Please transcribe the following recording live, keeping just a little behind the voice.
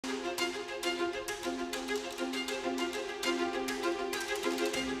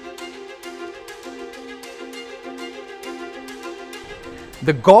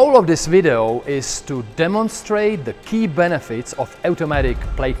The goal of this video is to demonstrate the key benefits of automatic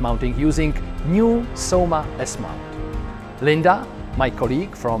plate mounting using new Soma S-mount. Linda, my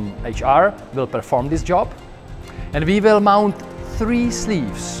colleague from HR, will perform this job, and we will mount 3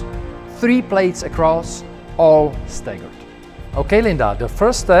 sleeves, 3 plates across, all staggered. Okay, Linda, the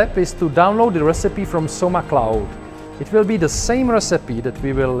first step is to download the recipe from Soma Cloud. It will be the same recipe that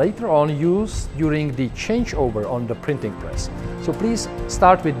we will later on use during the changeover on the printing press. So please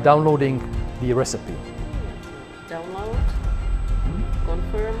start with downloading the recipe. Download,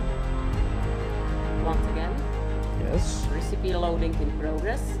 confirm, once again. Yes. Recipe loading in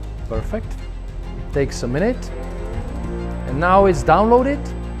progress. Perfect. Takes a minute. And now it's downloaded,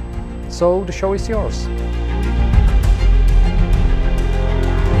 so the show is yours.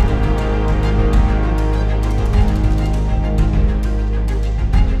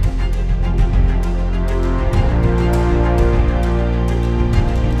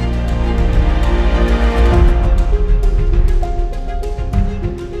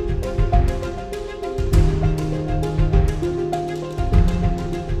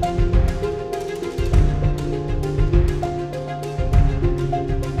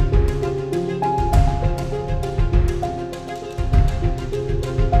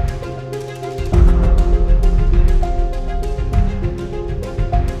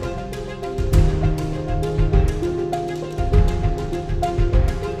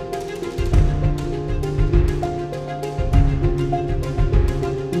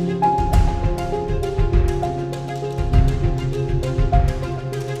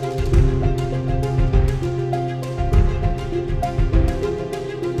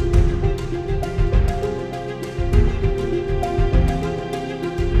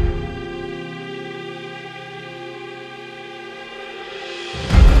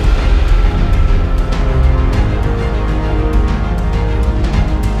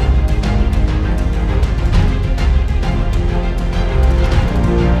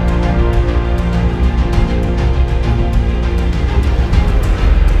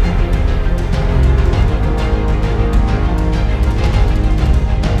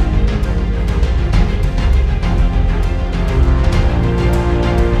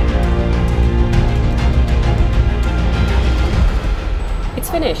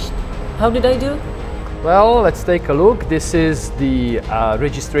 Finished. How did I do? Well, let's take a look. This is the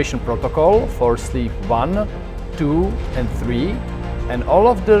registration protocol for sleeve 1, 2 and 3, and all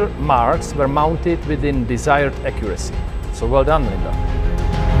of the marks were mounted within desired accuracy. So well done, Linda.